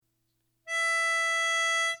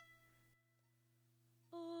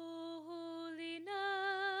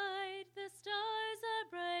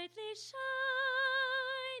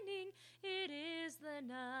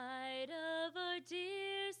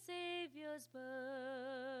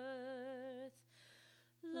birth.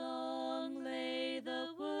 Long lay the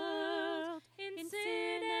world in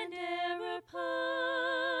sin and error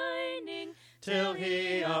pining, till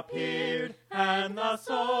he appeared, and the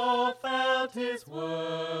soul felt his worth.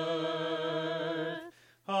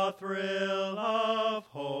 A thrill of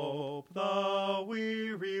hope, the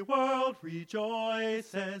weary world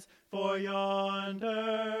rejoices, for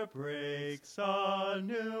yonder breaks a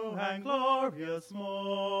new and glorious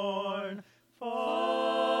morn. Fall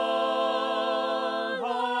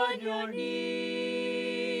on your knees,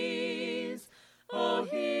 oh,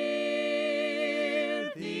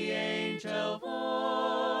 hear the angel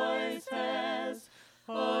voices,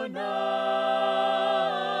 oh, night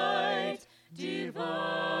divine,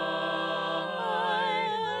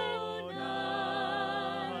 oh,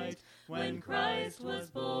 night, when Christ was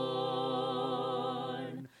born.